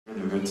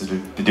Really good to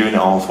be doing it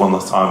all for one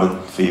last time and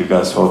for you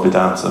guys to hold me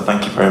down, so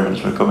thank you very much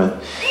for coming.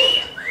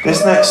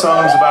 This next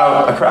song is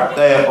about a crap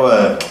day at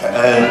work,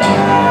 and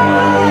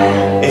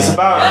it's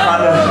about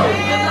kind of,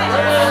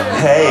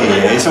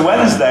 hey, it's a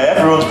Wednesday,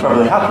 everyone's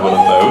probably had one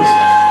of those,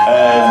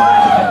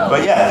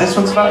 but yeah, this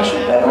one's about a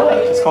shit day at work.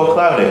 It's called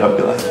Cloudy, hope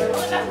you like it.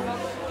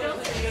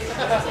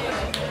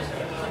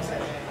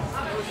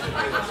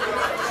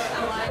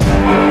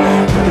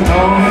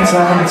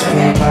 Time to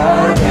be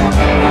mine again.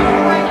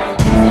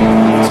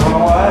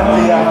 Don't wipe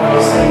the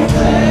hours in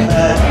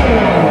bed.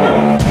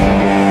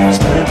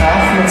 Spending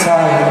half my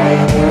time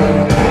laying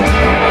in bed,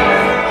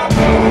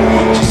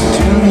 just to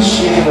do this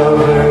shit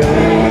over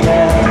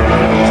again.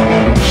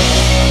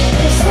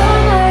 It's so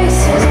nice,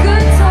 there's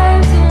good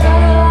times in my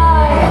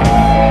life.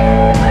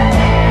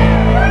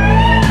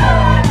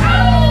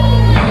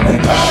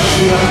 And I was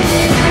young,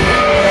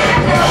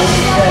 now it's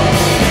dead.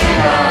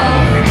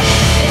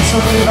 It's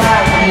something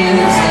about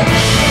music.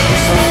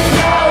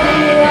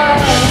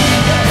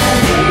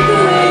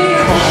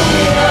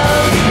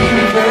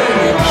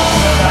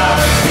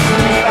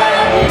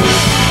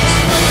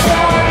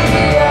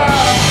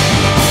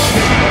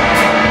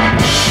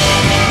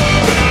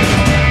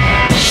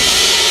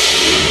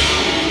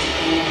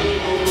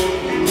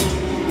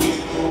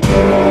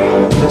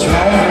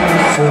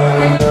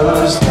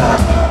 Windows down,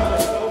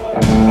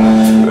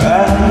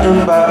 random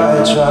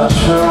by drops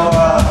for a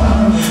while,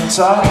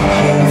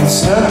 talking in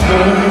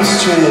circles,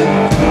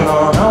 tripping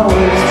on a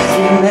wave.